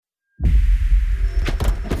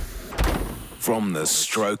From the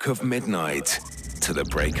stroke of midnight to the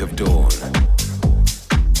break of dawn,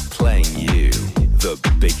 playing you the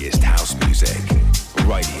biggest house music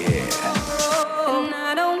right here. And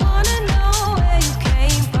I don't wanna know where you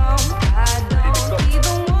came from. I don't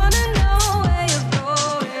even wanna know where you're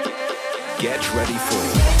going. Get ready for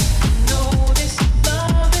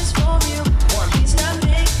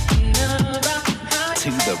To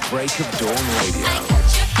the Break of Dawn Radio.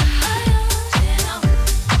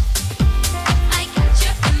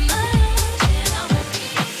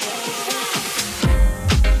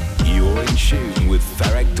 With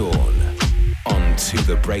Ferreck Dawn on To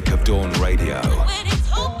the Break of Dawn Radio.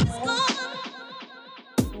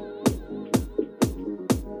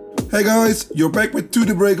 Hey guys, you're back with To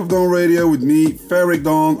the Break of Dawn Radio with me, Ferreck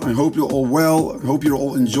Dawn. I hope you're all well. I hope you're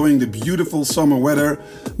all enjoying the beautiful summer weather.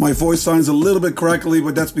 My voice sounds a little bit crackly,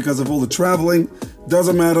 but that's because of all the traveling.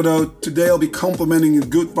 Doesn't matter though. Today I'll be complimenting the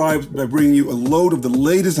good vibes by bringing you a load of the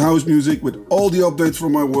latest house music with all the updates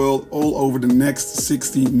from my world all over the next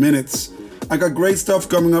 60 minutes. I got great stuff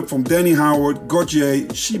coming up from Danny Howard,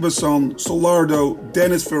 Gotye, Shiba San, Solardo,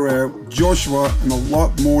 Dennis Ferrer, Joshwa, and a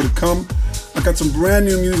lot more to come. I got some brand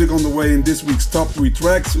new music on the way in this week's top 3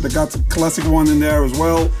 tracks. I got a classic one in there as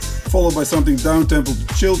well, followed by something down-tempo to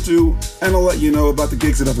chill to, and I'll let you know about the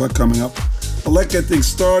gigs that I've got coming up. But let's get things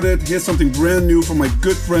started. Here's something brand new from my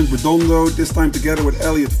good friend Redondo, this time together with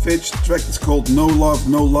Eliot Fitch. The track is called No Love,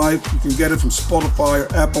 No Life. You can get it from Spotify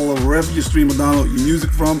or Apple or wherever you stream or download your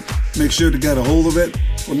music from. Make sure to get a hold of it.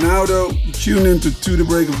 For now though, tune in to The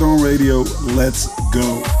Break of Dawn Radio. Let's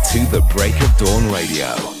go. To the Break of Dawn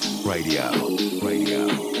Radio. Radio.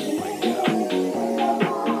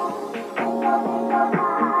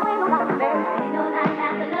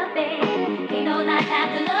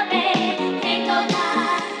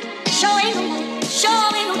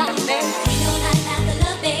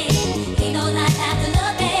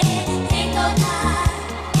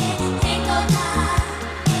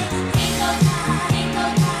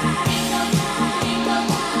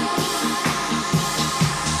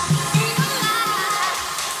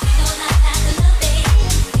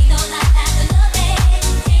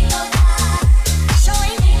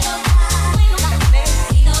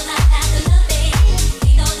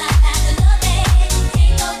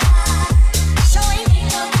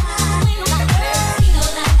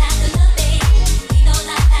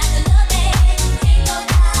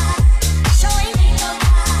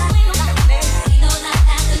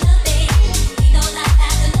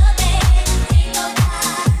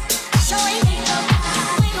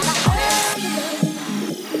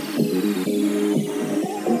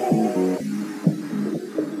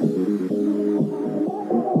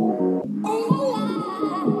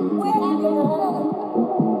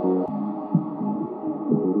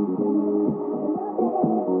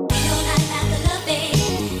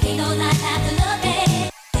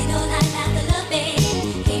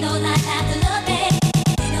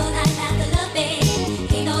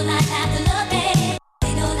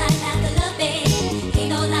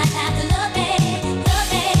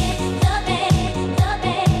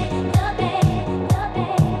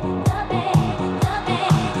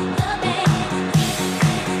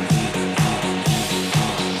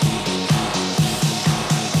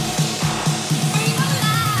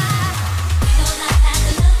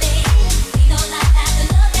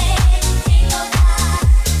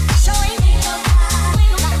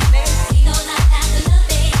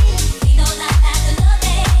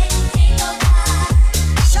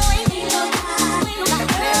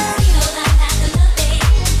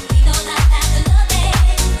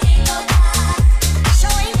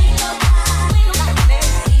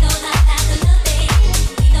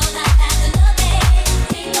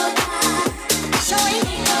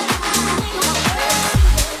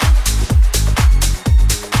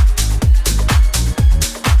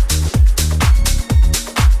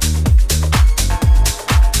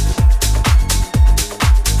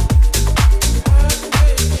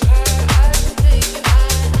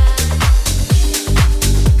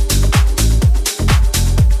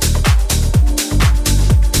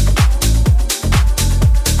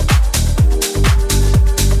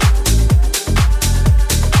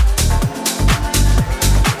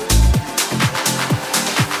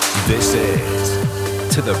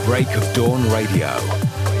 To the Break of Dawn Radio.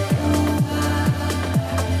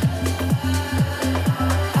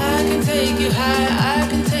 I can take you high, I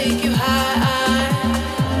can take you high.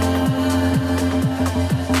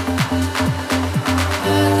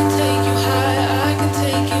 I can take you high, I can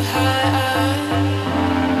take you high.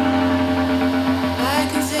 I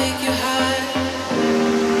can take you high.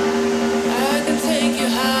 I can take you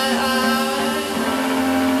high.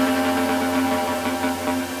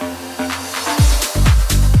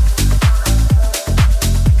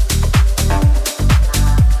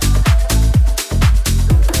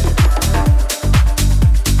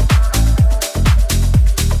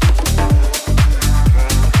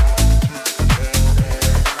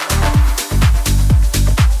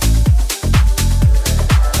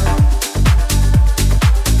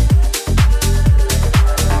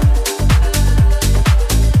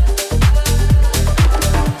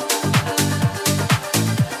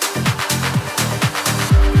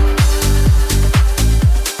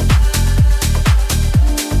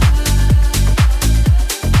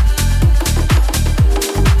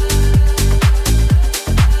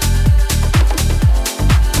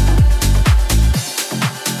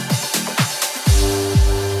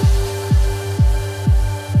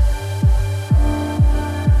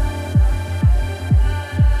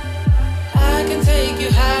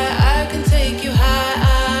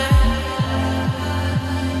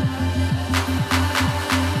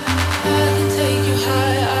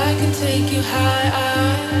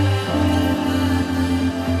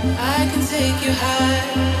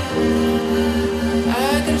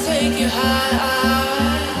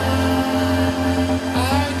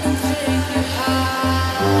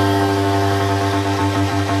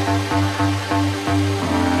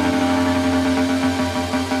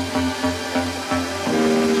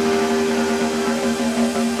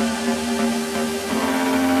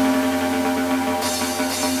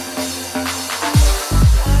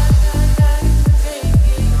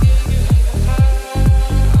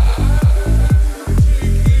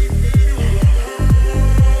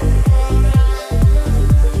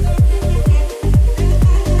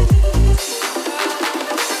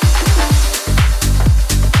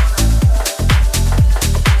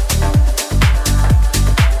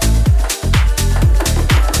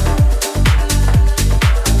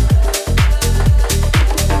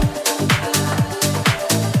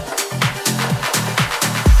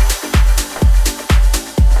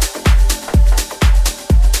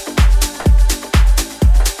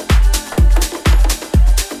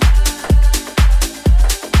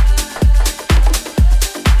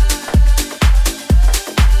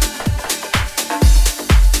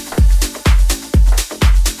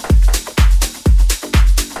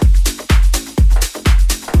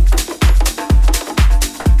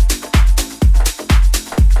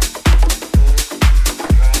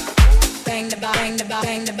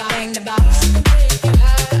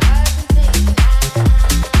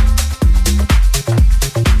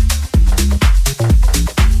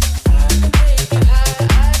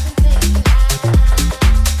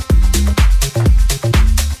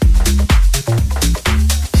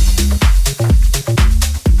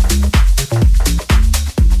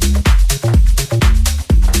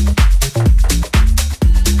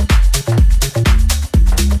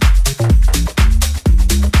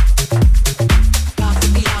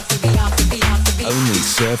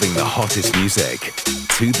 hottest music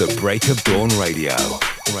to the Break of Dawn Radio.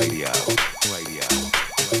 Radio.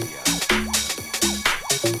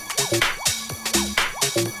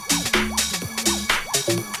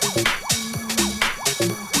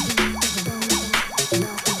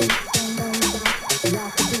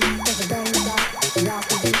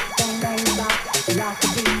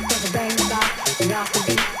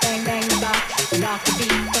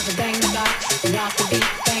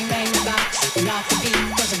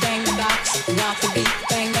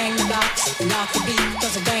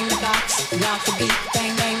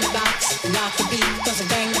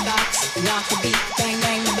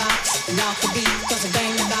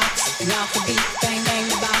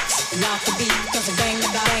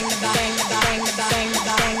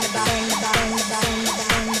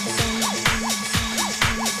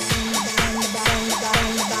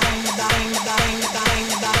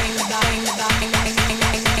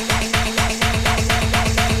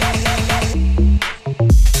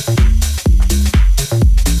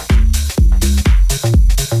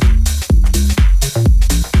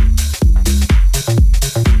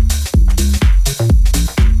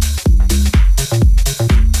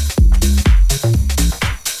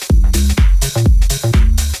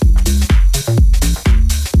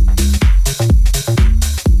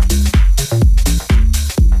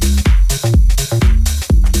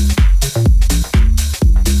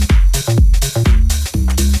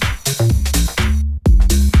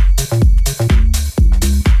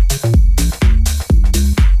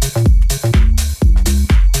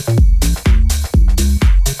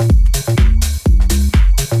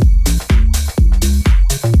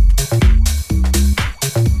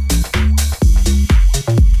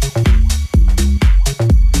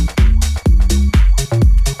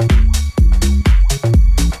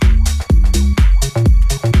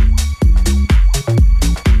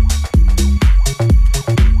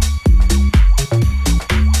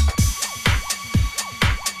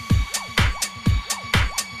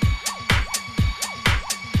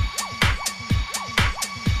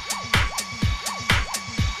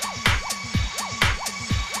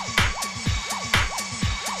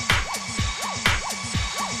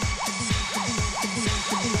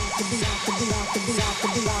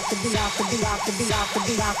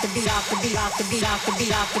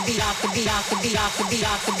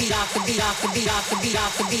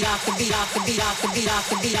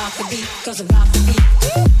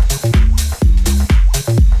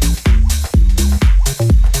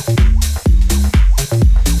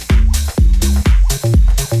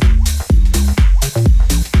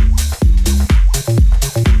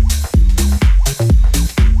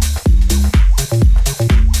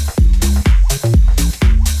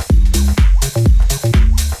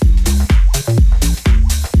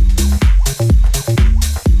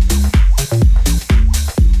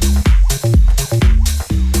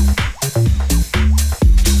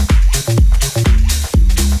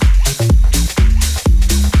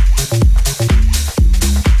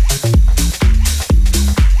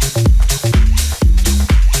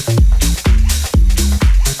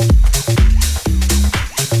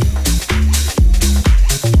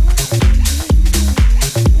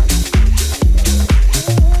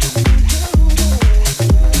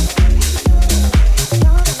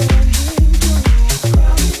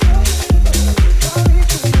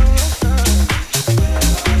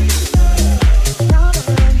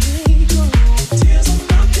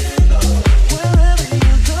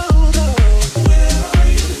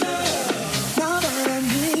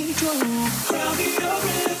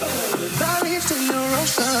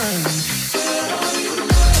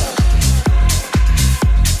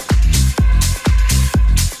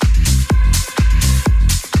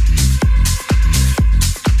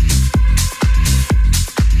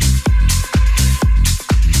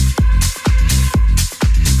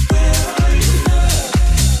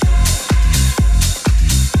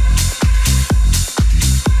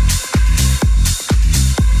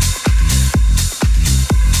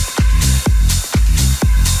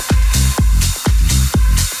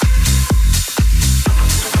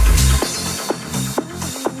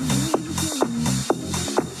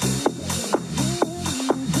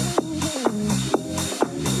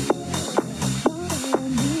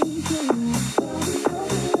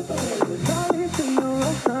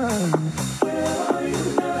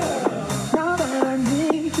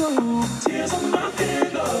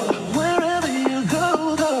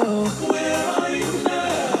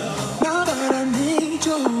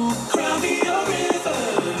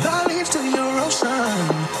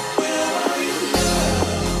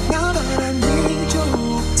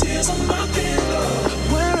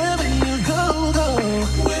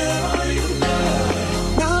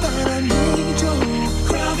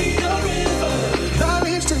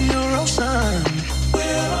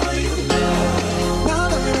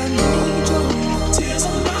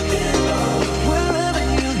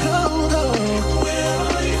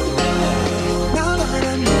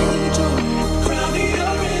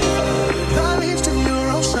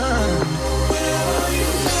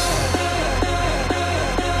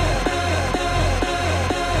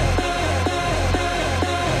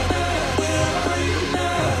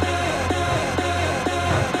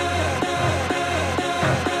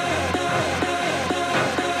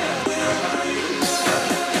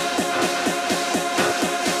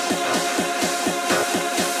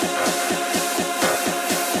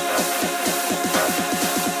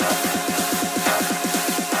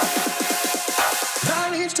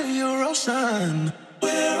 to your ocean.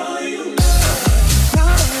 Where are you now?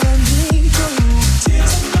 Now that I need you,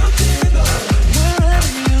 Tears on my pillow.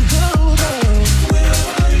 wherever you go, though. Where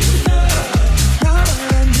are you now? Now that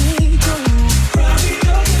I need you, Cry me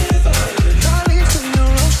a river. darling, to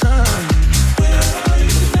your ocean. Where are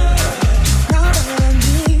you now? Now that I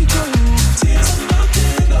need you, Tears on my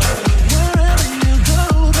pillow. wherever you go,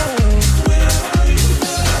 though. Where are you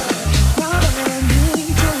now? Now that I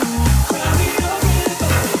need you, Cry me a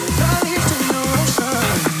river. darling, to your ocean.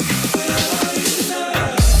 Where are you now?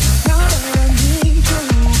 Now that I need you,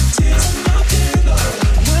 Tears on my pillow.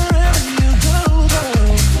 wherever you go, though.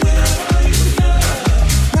 Where are you now?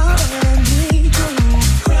 Now that I need you,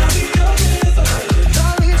 Cry me a river.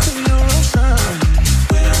 darling, to your ocean.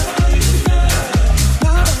 Where are you now?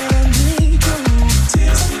 Now that I need you,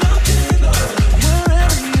 Tears on my pillow.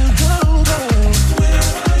 wherever you go, though. Where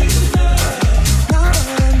are you now? Now that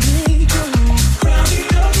I need you, Cry me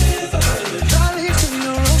a river. darling, to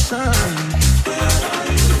your ocean.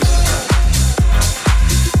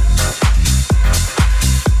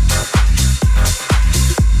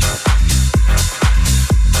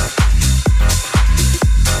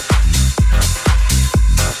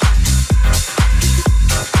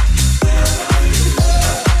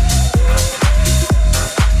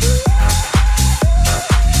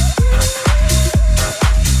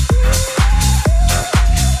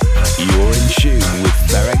 You're in tune with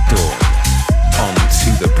Ferreck Dawn on To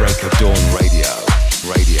the Break of Dawn Radio.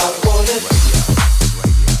 Radio.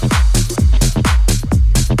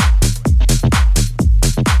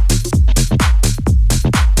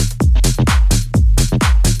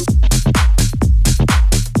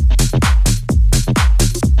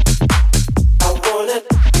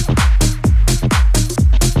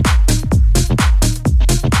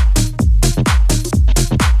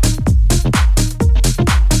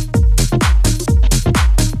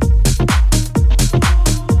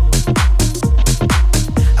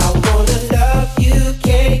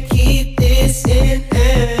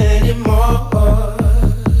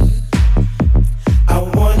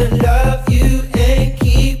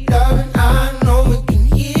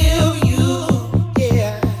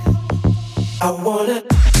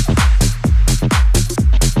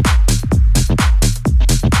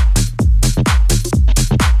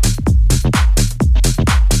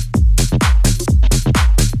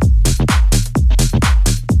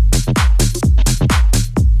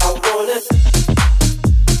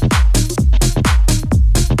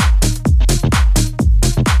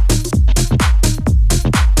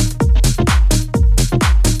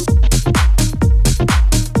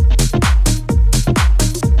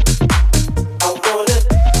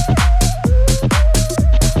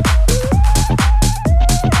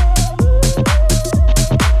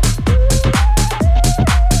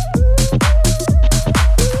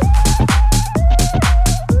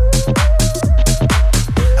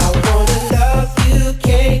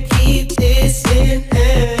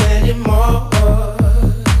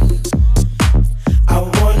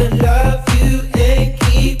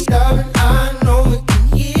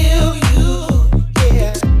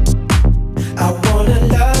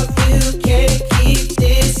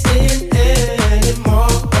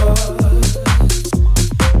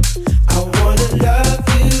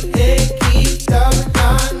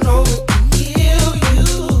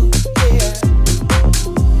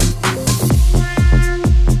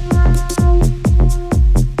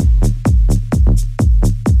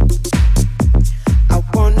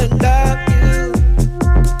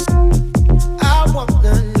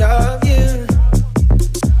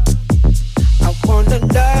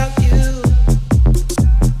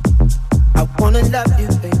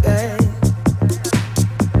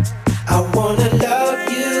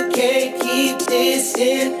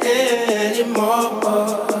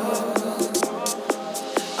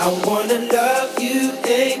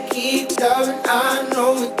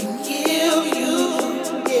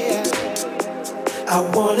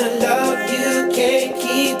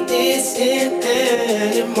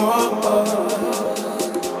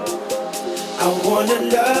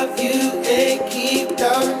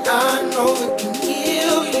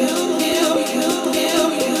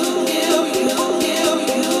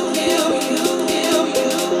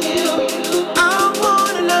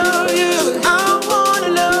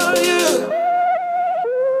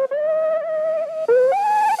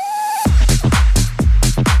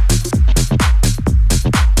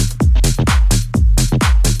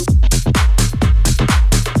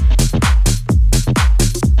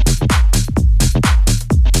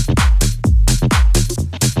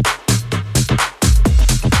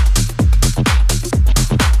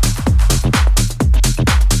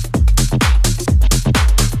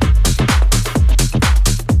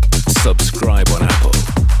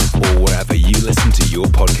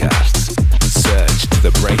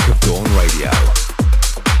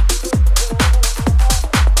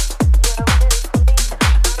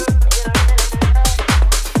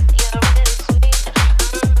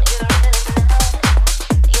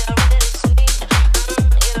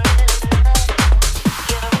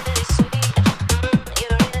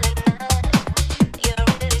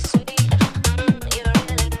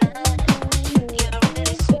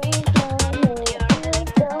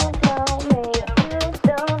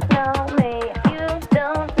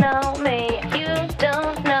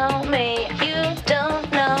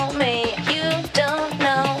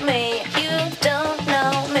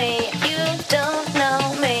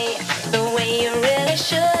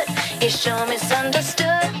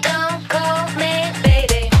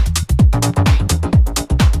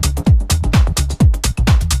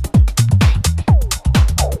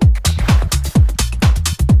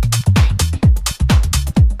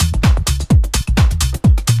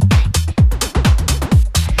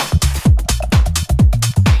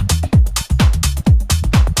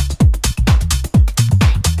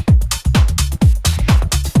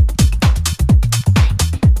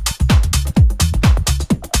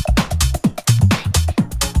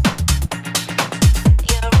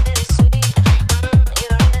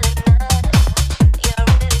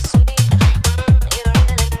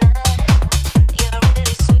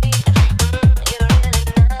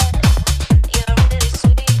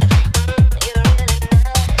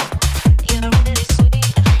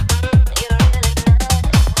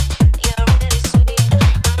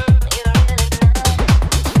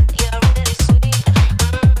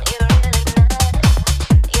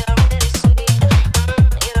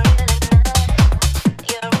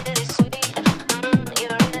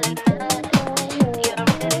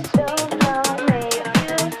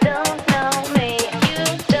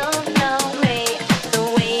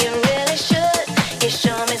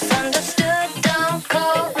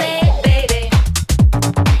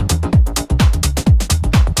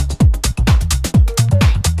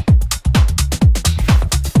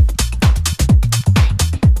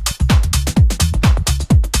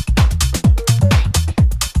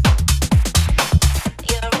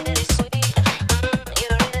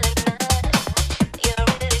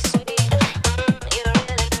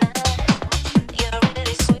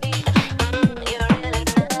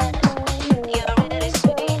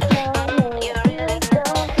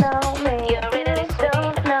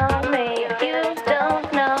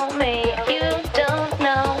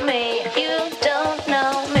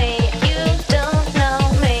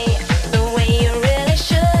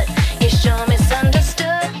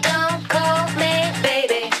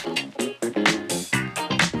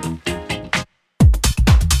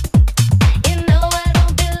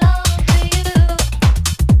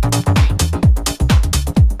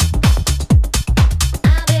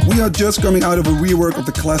 are just coming out of a rework of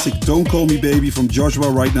the classic Don't Call Me Baby from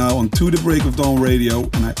Joshwa right now on To The Break of Dawn Radio,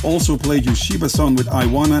 and I also played you Shiba San with I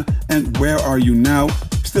Wanna and Where Are You Now.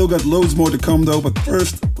 Still got loads more to come though, but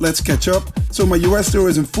first, let's catch up. So my US tour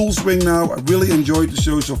is in full swing now. I really enjoyed the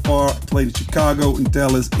show so far. I played in Chicago, in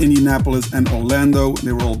Dallas, Indianapolis and Orlando.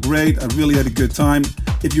 They were all great. I really had a good time.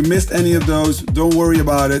 If you missed any of those, don't worry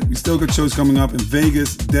about it. We still got shows coming up in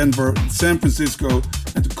Vegas, Denver, San Francisco,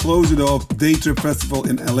 and to close it off, Day Trip Festival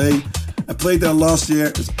in LA. I played there last year.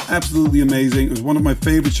 It was absolutely amazing. It was one of my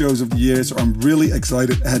favorite shows of the year, so I'm really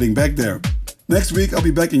excited heading back there. Next week, I'll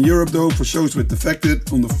be back in Europe though for shows with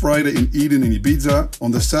Defected on the Friday in Eden in Ibiza,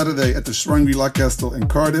 on the Saturday at the Shangri-La Castle in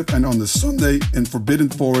Cardiff, and on the Sunday in Forbidden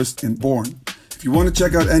Forest in Bourne. If you want to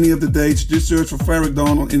check out any of the dates, just search for Ferreck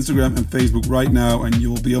Dawn on Instagram and Facebook right now and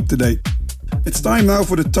you'll be up to date. It's time now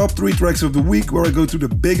for the top 3 tracks of the week, where I go through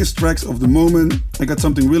the biggest tracks of the moment. I got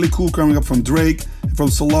something really cool coming up from Drake, from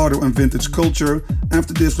Solardo and Vintage Culture.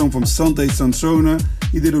 After this one from Sante Sansone.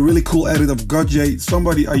 He did a really cool edit of Gotye,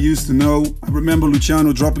 Somebody I Used to Know. I remember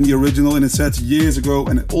Luciano dropping the original in his sets years ago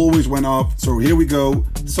and it always went off. So here we go,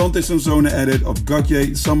 Sante Sansone edit of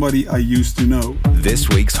Gotye, Somebody I Used to Know. This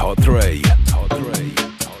week's Hot 3.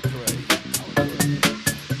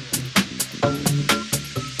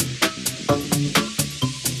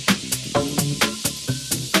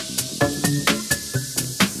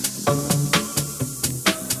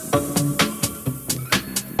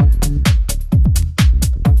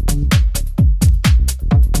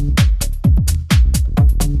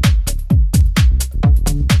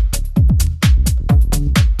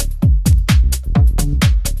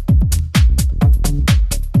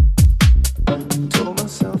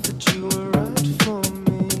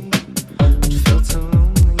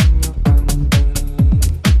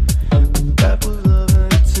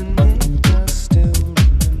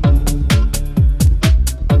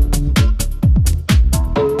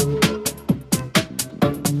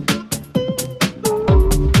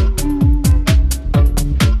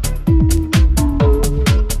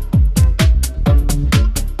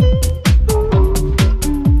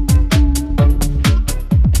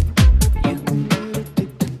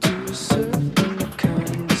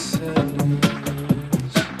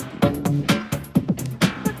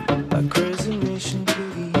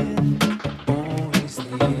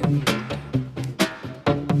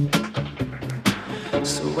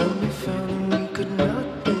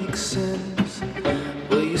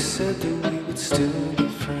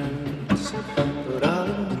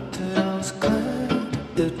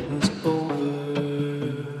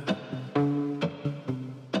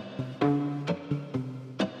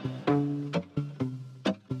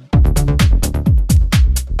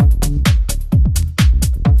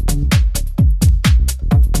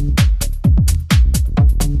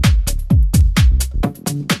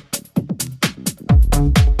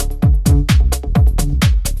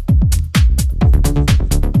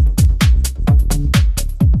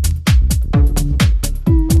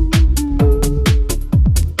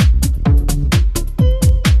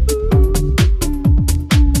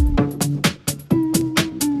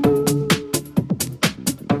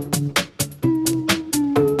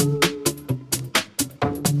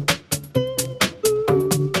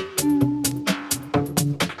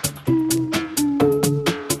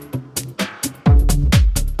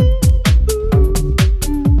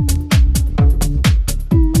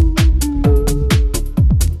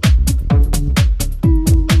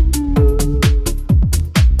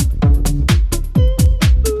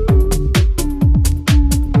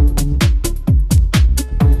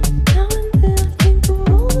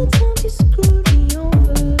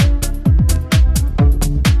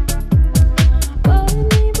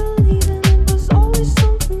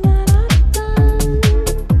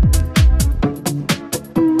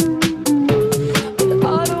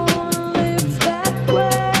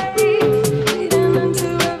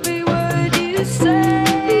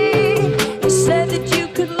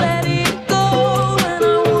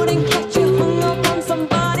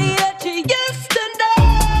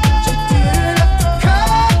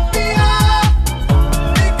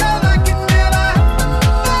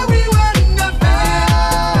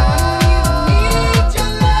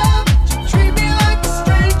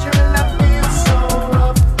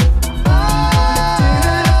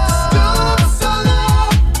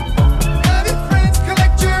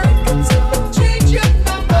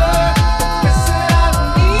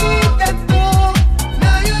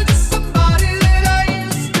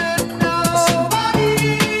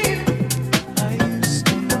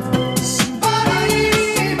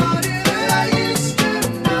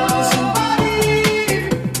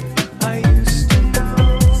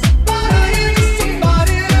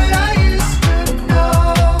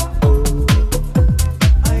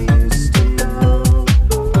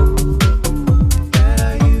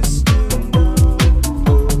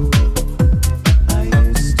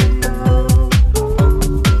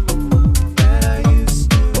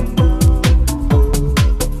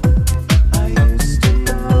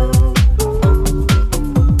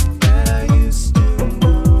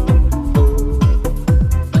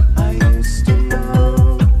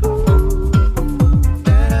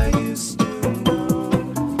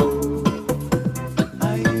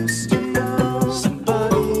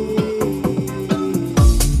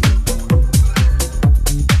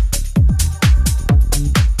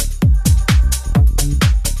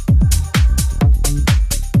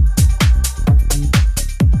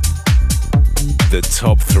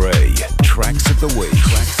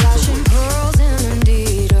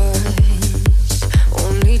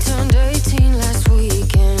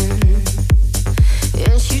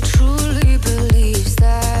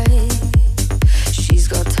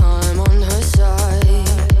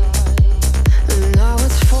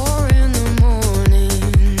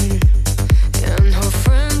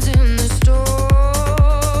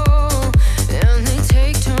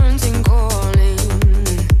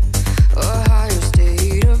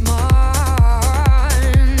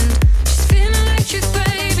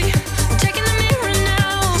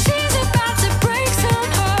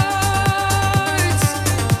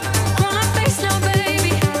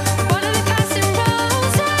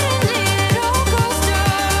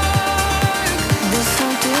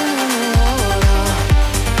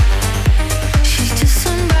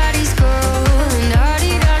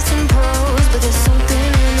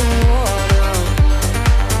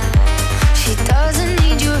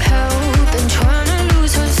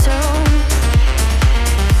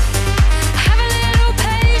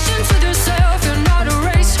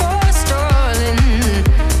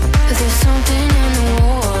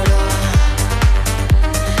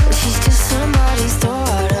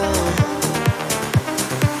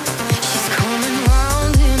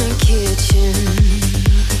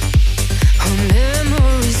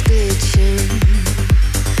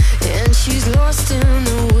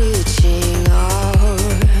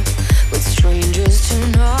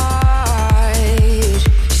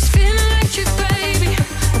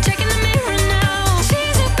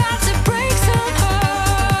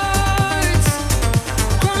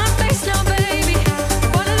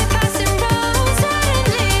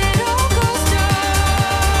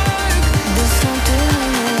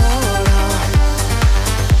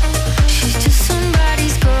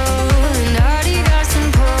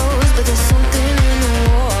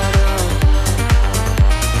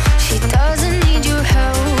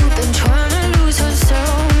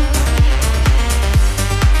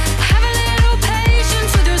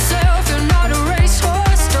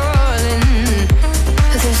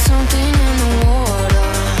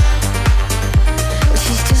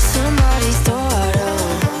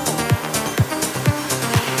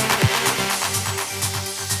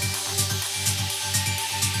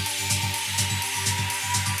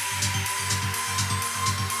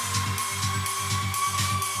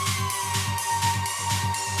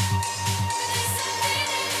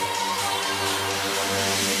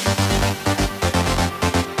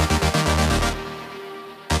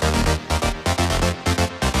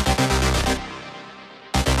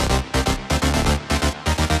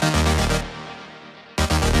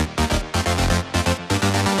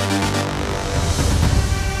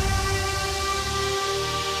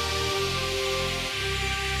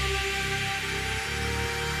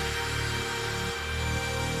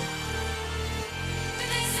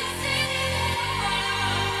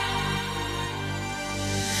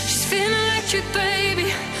 truth,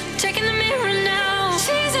 baby. Checking the mirror now.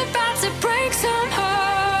 She's about to break some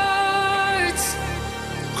hearts.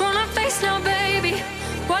 Grown up face now, baby.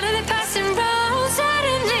 What are they passing round?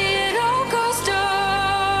 Suddenly it all goes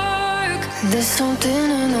dark. There's something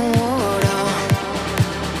in the water.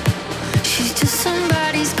 She's just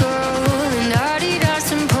somebody's girl in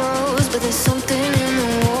Adidas and Pearls, but there's something in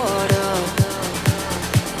the water.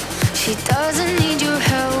 She doesn't need your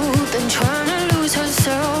help and trying to lose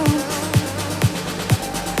herself.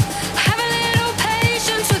 Have a little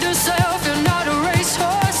patience with yourself. You're not a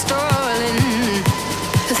racehorse, darling.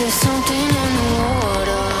 There's something in the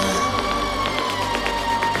water.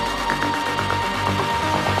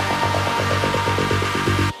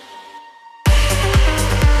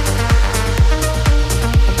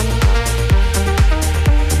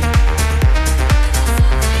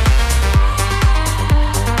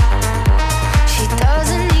 She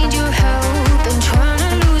doesn't need your help and trying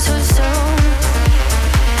to lose herself.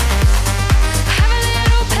 Have a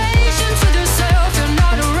little patience with yourself. You're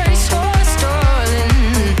not a racehorse, darling.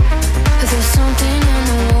 There's something in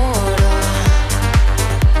the water.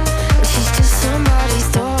 She's just somebody's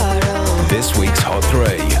daughter. This week's Hot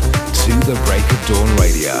 3 to the Break of Dawn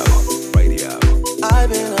Radio. I've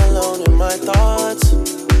been alone in my thoughts.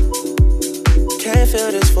 Can't feel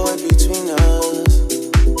this void between us.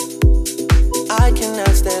 I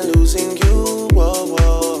cannot stand losing you. Whoa,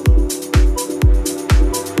 whoa.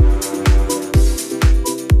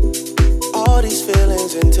 All these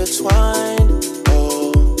feelings intertwined.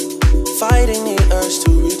 Oh, fighting the urge to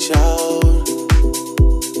reach out.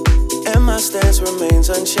 And my stance remains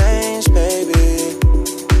unchanged, baby.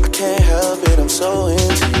 I can't help it, I'm so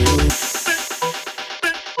into you.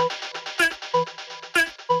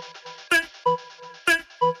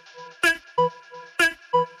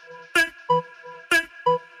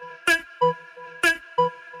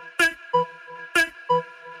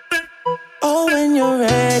 Oh, when you're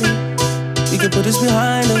ready, we can put this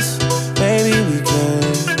behind us. Maybe we can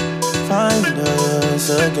find us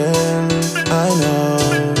again. I know.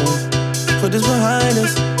 Put this behind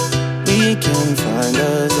us. We can find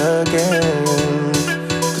us again.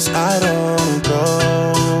 'Cause I don't wanna go.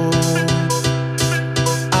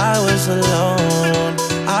 I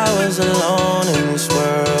was alone in this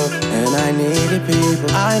world, and I needed people.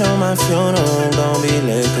 I know my funeral gon' be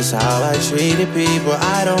lit, 'cause how I treated people.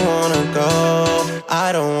 I don't wanna go,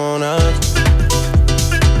 I don't wanna.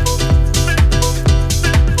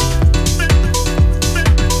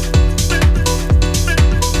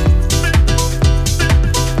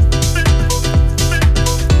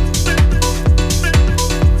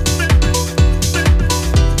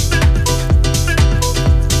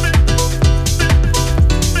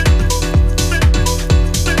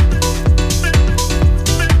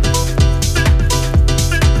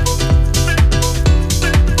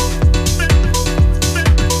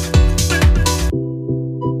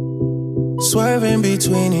 Swerving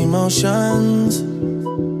between emotions.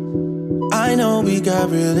 I know we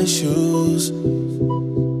got real issues.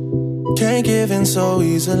 Can't give in so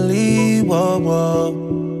easily. Whoa, whoa.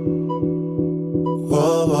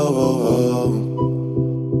 Whoa, whoa, whoa, whoa.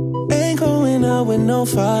 Ain't going out with no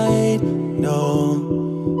fight, no.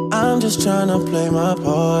 I'm just tryna play my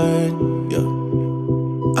part, yeah.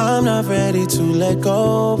 I'm not ready to let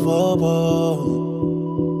go, whoa, whoa.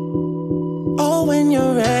 Oh, when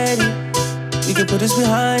you're ready, we can put this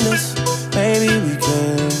behind us. Maybe we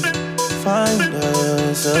can find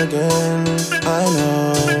us again. I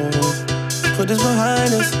know. Put this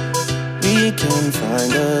behind us. We can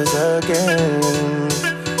find us again.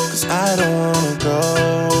 'Cause I don't wanna go.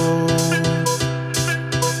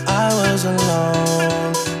 I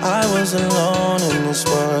was alone in this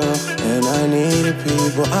world, and I needed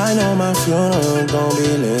people. I know my funeral gon' be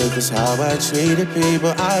lit, 'cause how I treated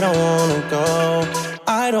people. I don't wanna go.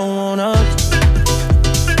 I don't wanna.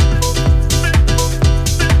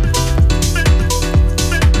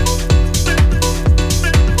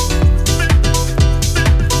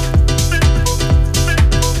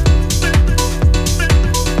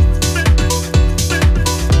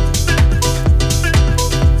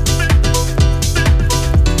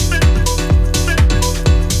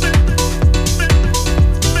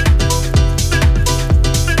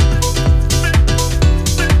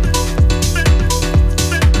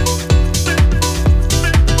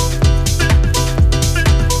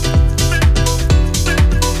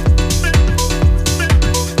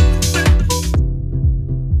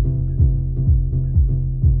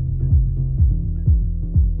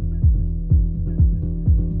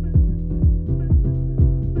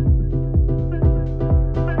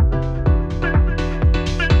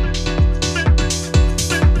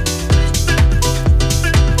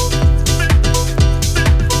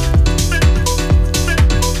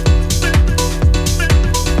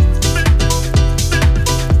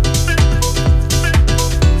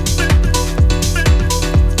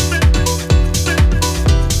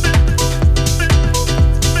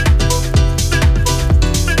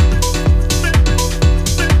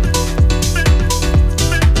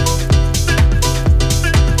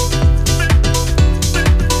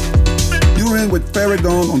 Ferreck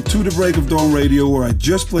Dawn on To The Break of Dawn Radio, where I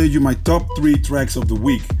just played you my top 3 tracks of the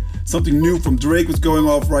week. Something new from Drake was going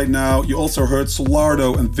off right now. You also heard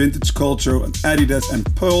Solardo and Vintage Culture and Adidas and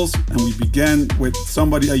Pearls, and we began with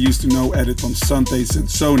Somebody I Used to Know edit from Sante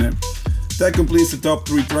Sansone. That completes the top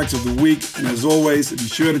 3 tracks of the week, and as always, be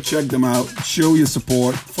sure to check them out, show your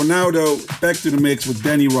support. For now though, back to the mix with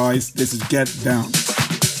Danny Rhys. This is Get Down.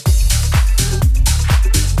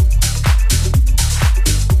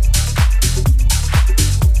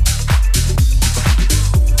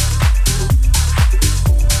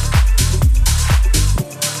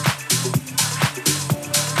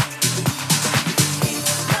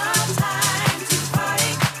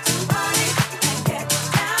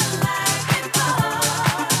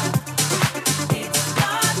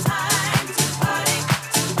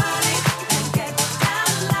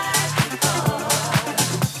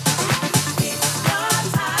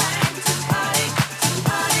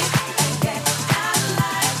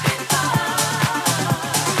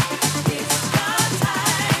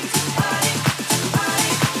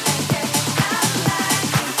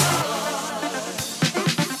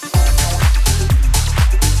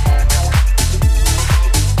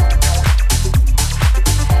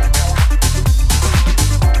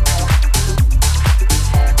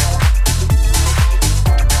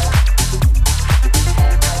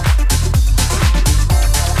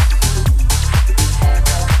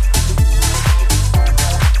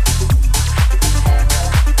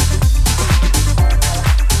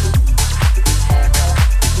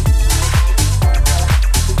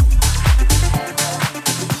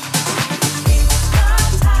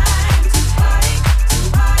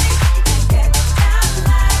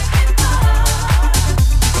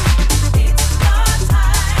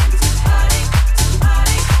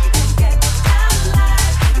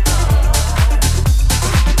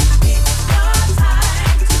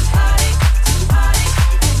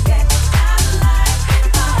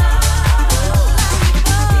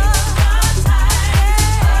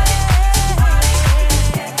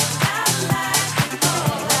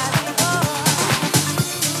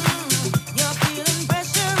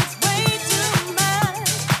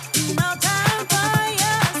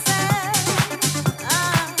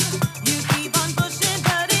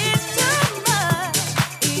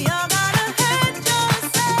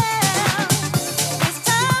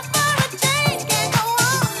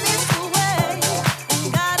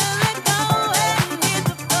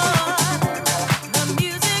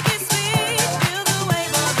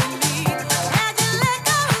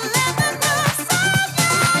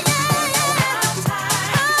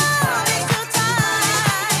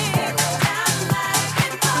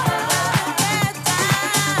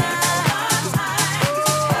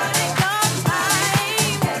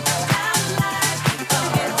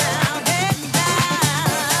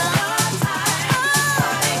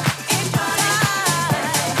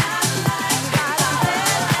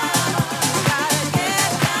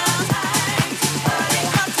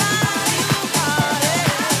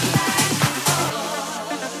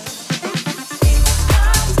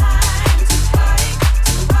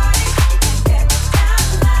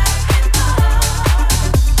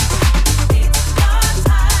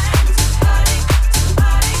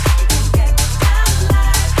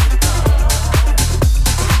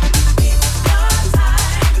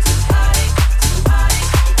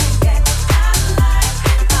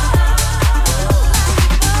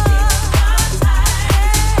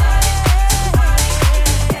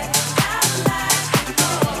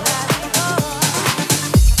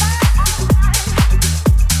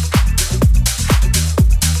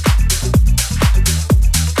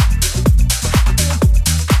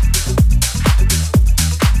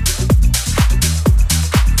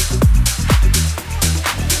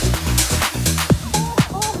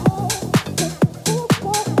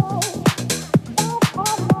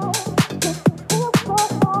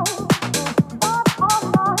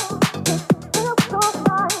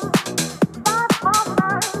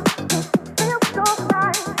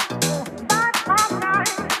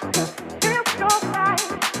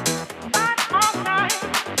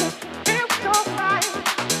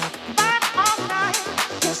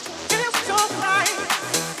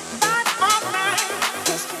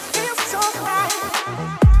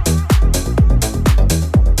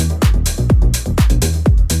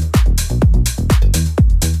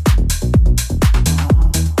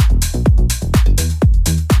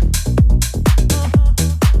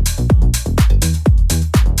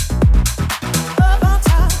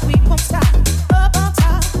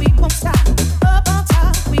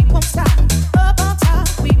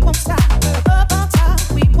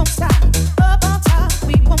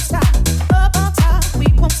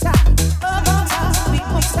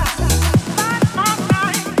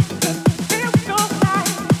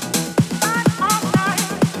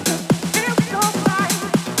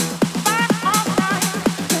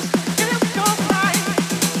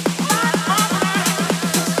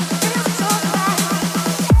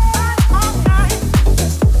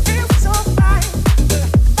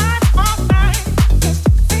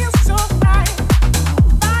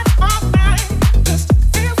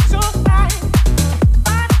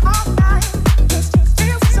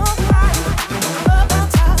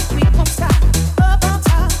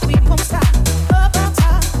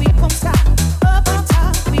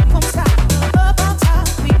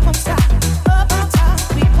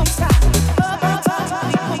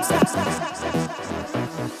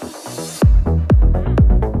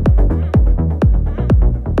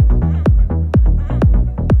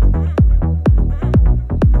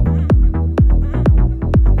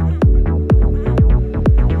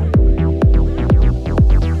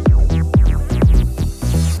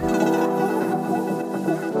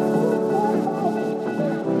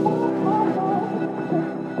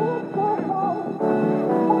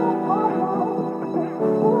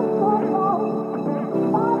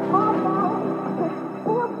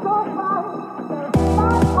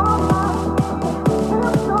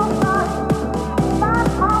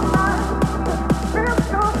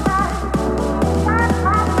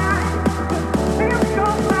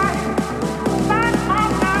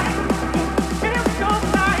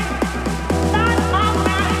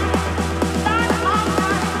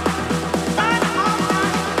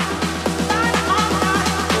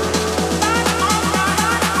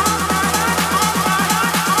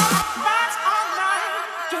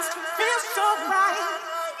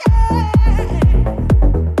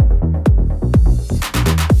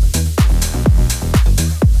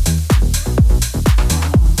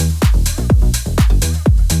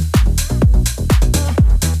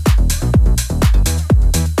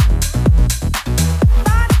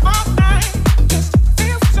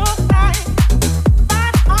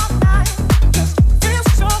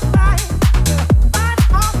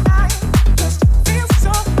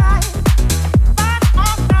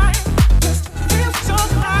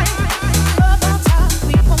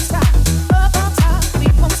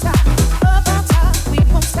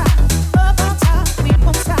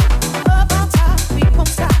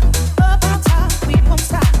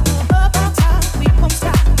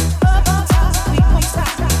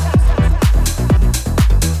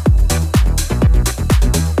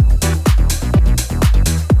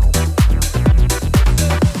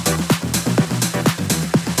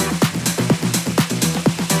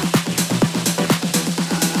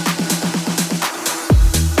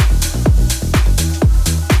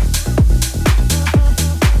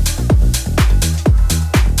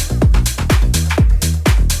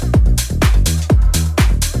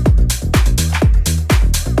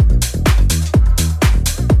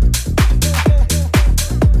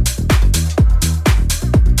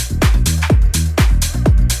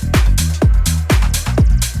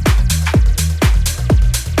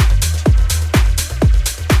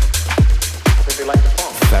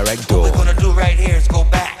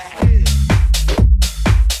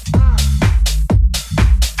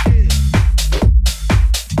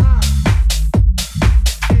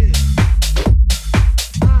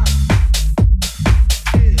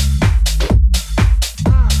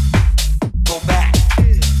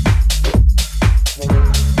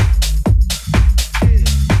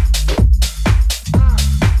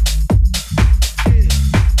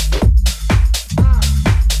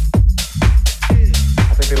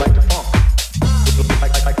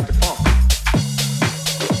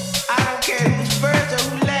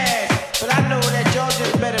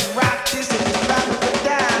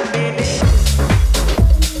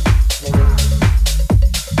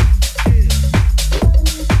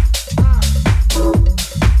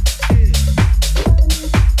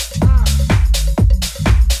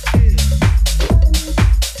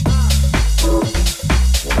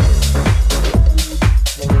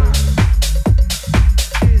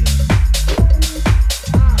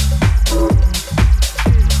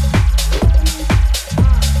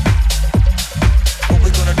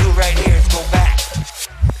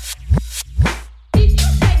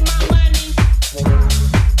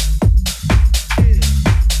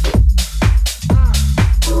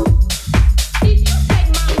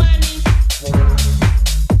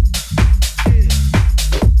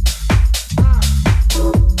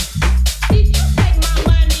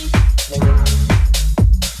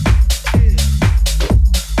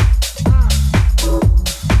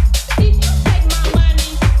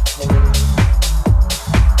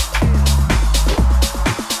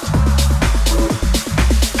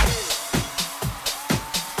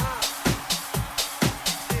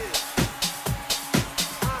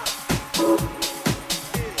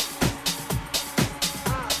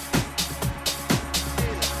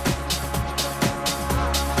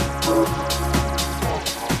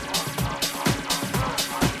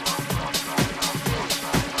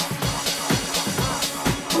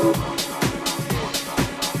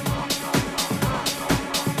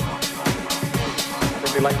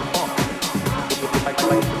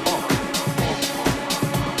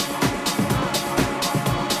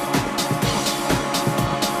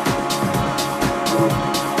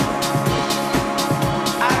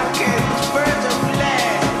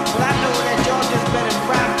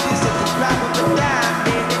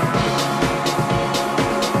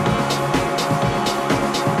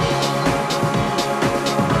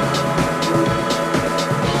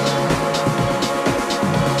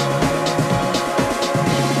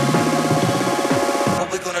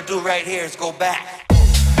 Right here is go back.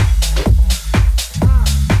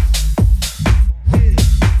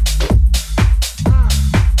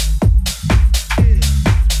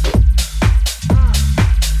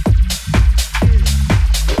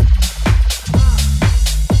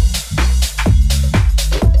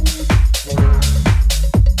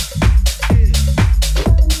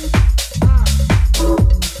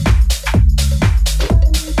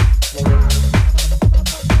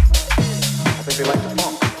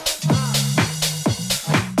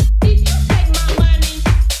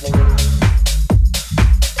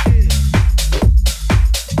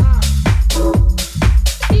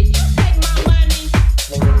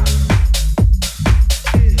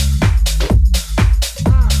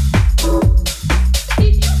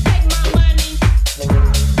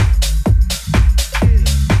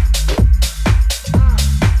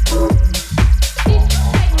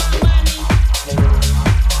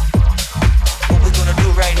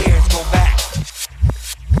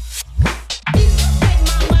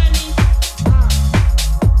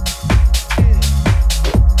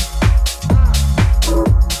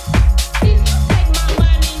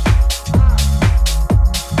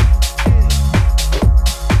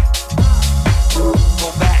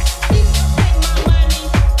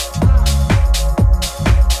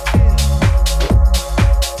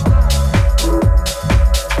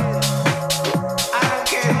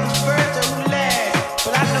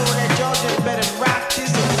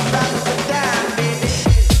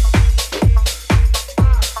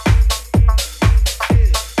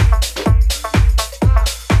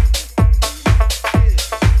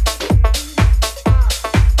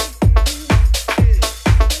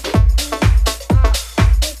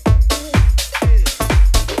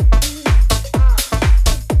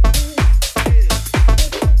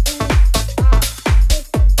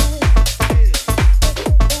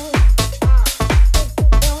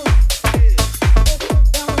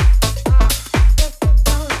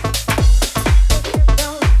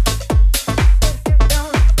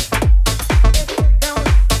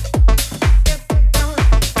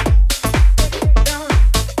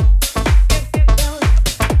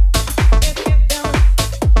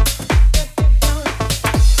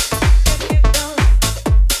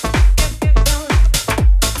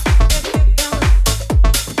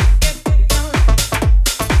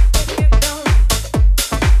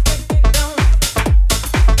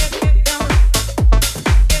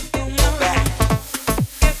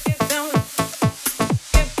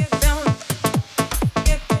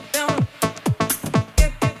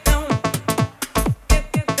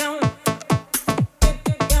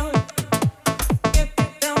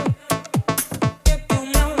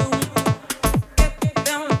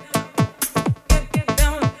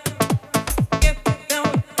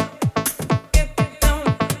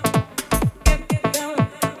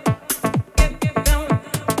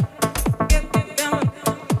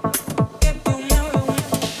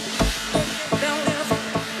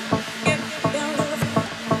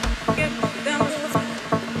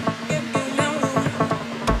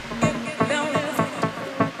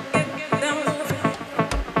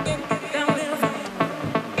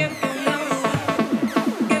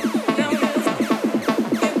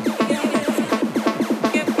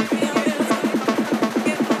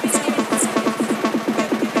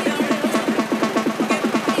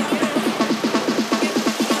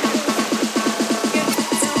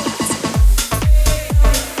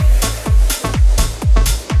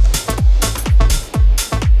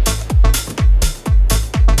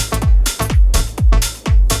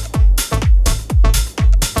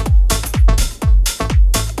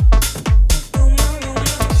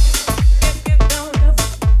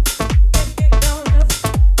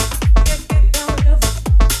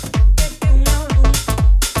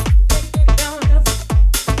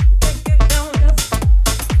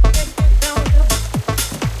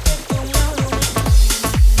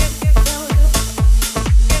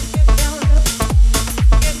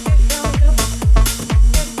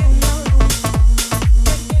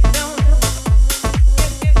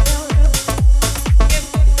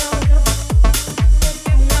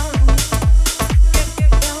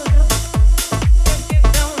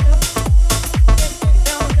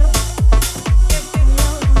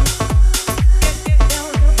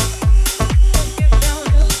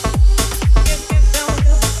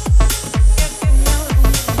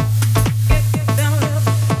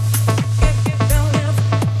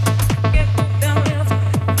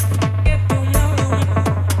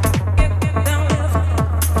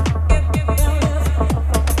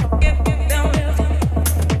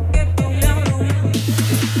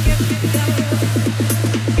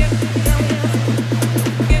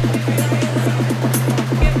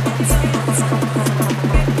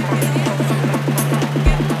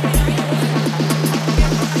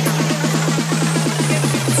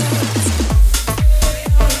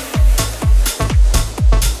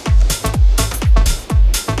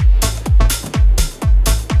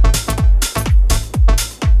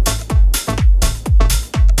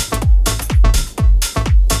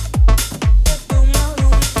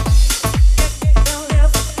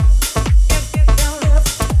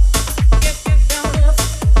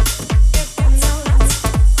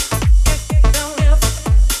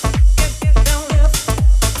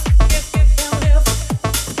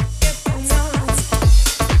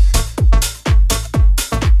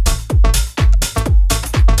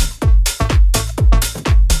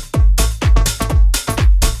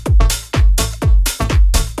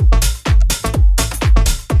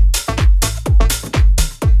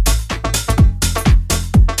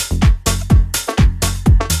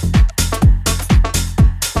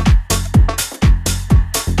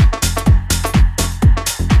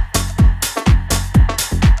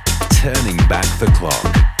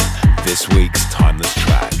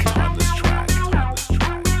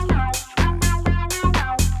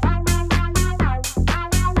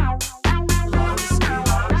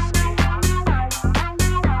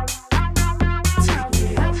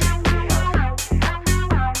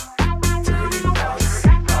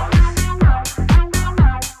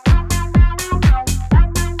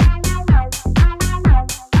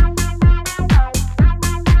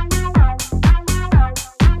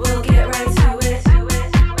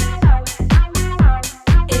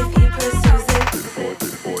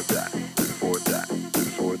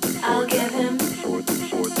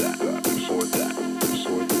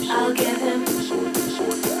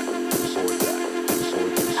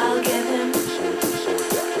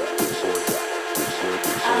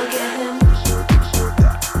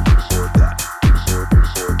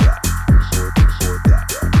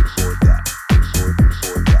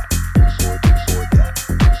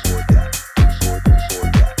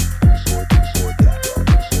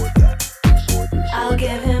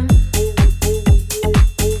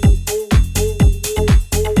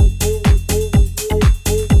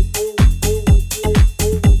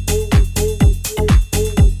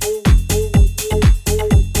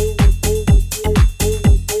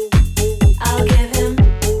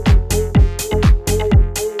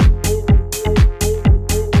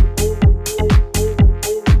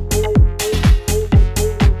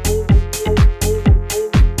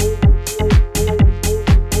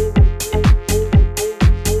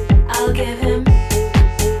 I'll give him.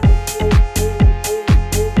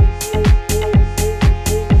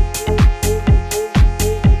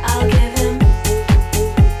 I'll give him.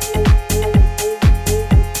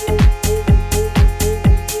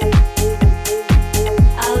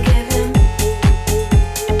 I'll give him.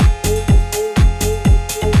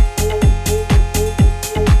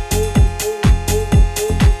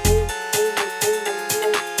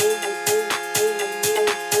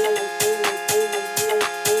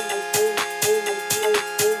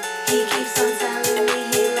 He keeps on telling me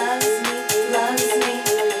he loves me, loves me.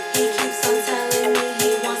 He keeps on telling me he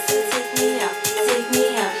wants to take me out, take me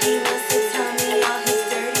out. He wants to tell me all his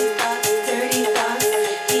dirty thoughts, dirty thoughts.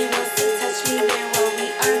 He wants to touch me there while we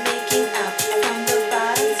are making out, from the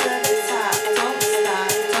bottom to the top. Don't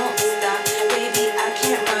stop, baby, I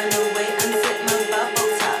can't run away. Unzip my bubble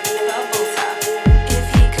top, bubble top. If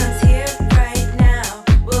he comes here right now,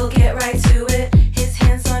 we'll get right to it. His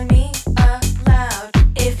hands on me, allowed.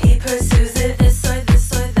 If he pursues it, this or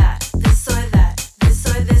this or that, this or that, this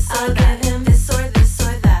or this or I'll give him this or this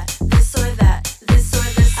or that, this or that, this or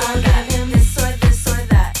this or I'll give him this or this or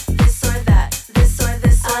that, this or that, this or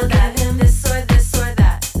this I'll give him this or this or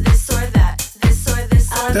that, this or that, this or this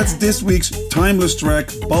That's this week's timeless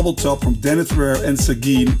track, Bubbletop from Dennis Ferrer and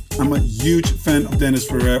Sagine. I'm a huge fan of Dennis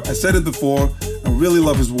Ferrer. I said it before, I really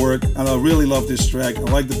love his work and I really love this track. I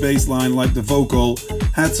like the bass line, like the vocal.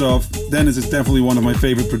 Hats off, Dennis is definitely one of my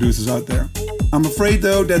favorite producers out there. I'm afraid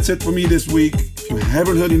though, that's it for me this week. If you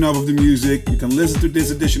haven't heard enough of the music, you can listen to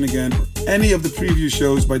this edition again or any of the preview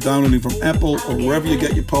shows by downloading from Apple or wherever you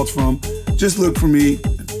get your pods from. Just look for me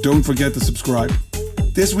and don't forget to subscribe.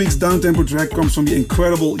 This week's downtempo track comes from the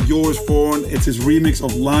incredible Joris Voorn. It's his remix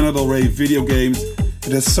of Lana Del Rey Video Games.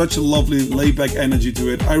 It has such a lovely laid-back energy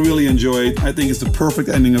to it. I really enjoy it. I think it's the perfect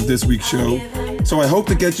ending of this week's show. So I hope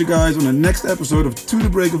to catch you guys on the next episode of To The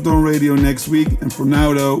Break of Dawn Radio next week. And for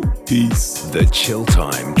now though, peace. The Chill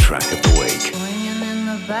Time track of the week. Swinging in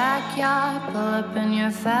the backyard, pull up in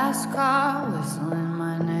your fast car, whistling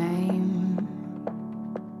my name.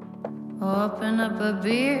 Open up a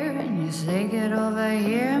beer and you say get over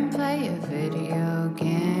here and play a video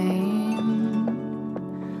game.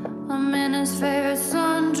 I'm in his favorite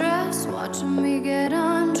sundress, watching me get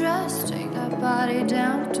undressed, take that body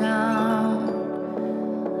downtown.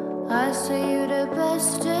 I say you the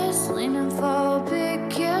bestest, leaning for a big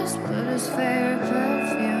kiss, put his favorite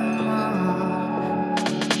perfume on.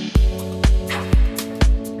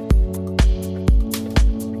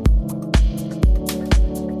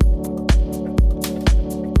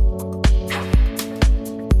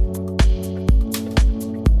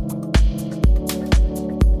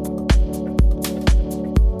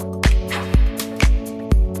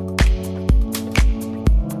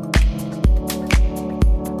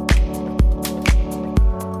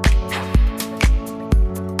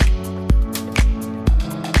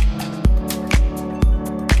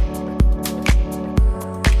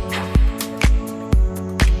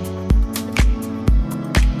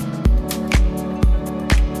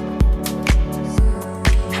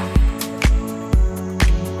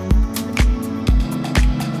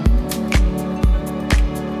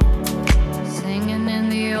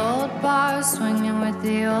 Swinging with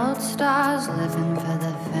the old stars, living for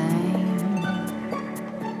the fame.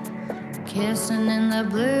 Kissing in the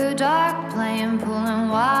blue dark, playing pool and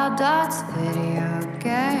wild dots, video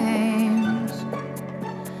games.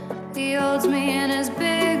 He holds me in his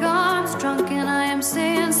big arms, drunk and I am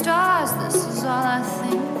seeing stars. This is all I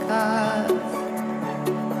think of.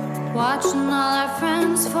 Watching all our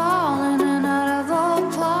friends fall in and out of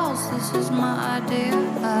old clothes. This is my idea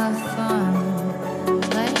of fun.